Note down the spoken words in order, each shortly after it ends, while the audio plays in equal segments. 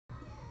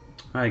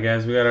Alright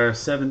guys, we got our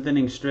 7th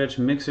inning stretch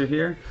mixer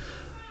here.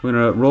 We're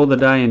going to roll the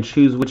die and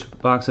choose which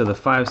box of the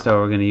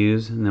 5-star we're going to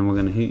use, and then we're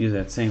going to use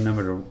that same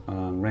number to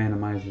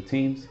randomize the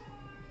teams.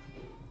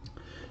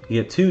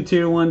 You get 2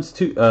 tier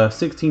 1s,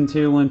 16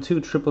 tier 1,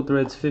 2 triple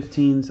threads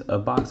 15s, a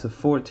box of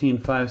 14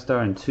 5-star,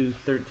 and 2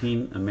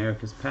 13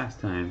 America's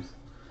Pastimes.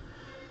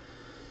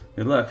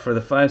 Good luck. For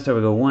the 5-star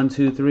we go 1,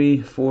 2,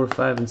 3, 4,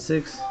 5, and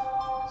 6. This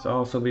will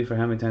also be for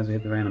how many times we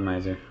hit the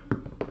randomizer.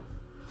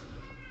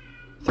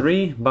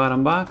 3,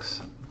 bottom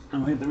box.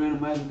 And we'll hit the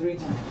randomizer 3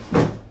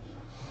 times.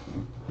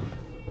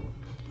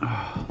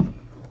 Oh.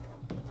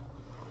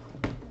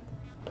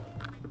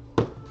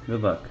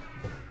 Good luck.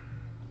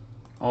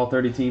 All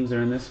 30 teams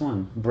are in this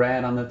one.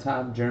 Brad on the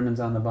top,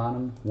 Germans on the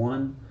bottom.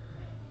 1,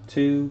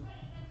 2,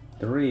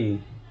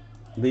 3.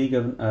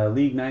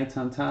 League Knights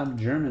on top,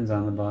 Germans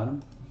on the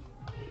bottom.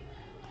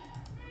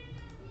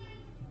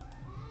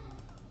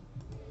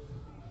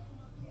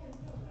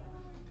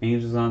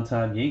 Angels on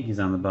top, Yankees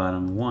on the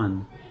bottom.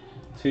 1,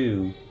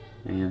 2,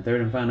 and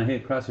third and final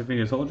hit. Cross your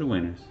fingers, hold your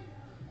winners.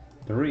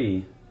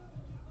 3.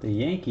 The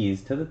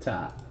Yankees to the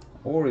top,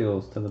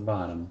 Orioles to the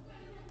bottom.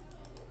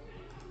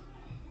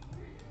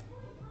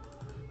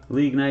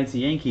 League Knights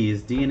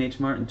Yankees, D&H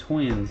Martin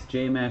Twins,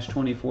 J-Mash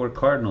 24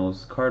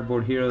 Cardinals,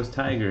 Cardboard Heroes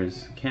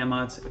Tigers,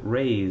 Camots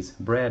Rays,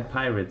 Brad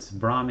Pirates,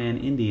 Brahman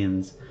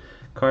Indians,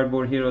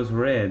 Cardboard Heroes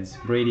Reds,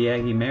 Brady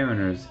Aggie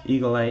Mariners,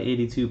 Eagle Eye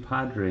 82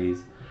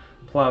 Padres,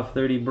 Plow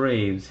 30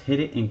 Braves, Hit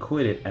It and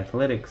Quit It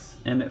Athletics,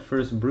 Emmett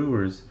First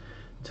Brewers,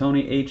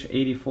 Tony H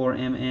 84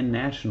 MN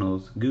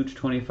Nationals, Gooch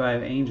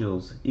 25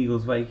 Angels,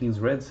 Eagles Vikings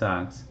Red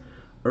Sox,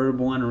 Herb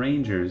 1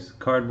 Rangers,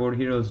 Cardboard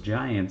Heroes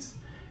Giants,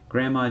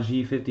 Grandma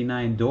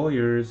G59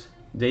 Doyers,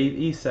 Dave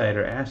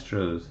Eastsider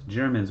Astros,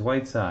 Germans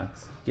White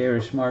Sox,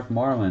 Garish Mark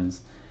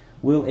Marlins,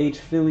 Will H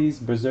Phillies,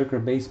 Berserker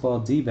Baseball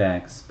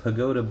D-backs,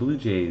 Pagoda Blue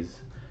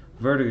Jays,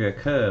 Vertiga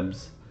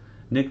Cubs,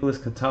 Nicholas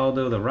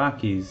Cataldo the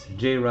Rockies,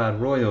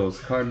 J-Rod Royals,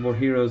 Cardboard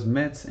Heroes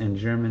Mets, and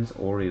Germans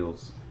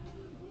Orioles.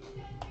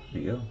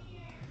 There you go.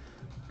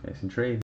 Guys can trade.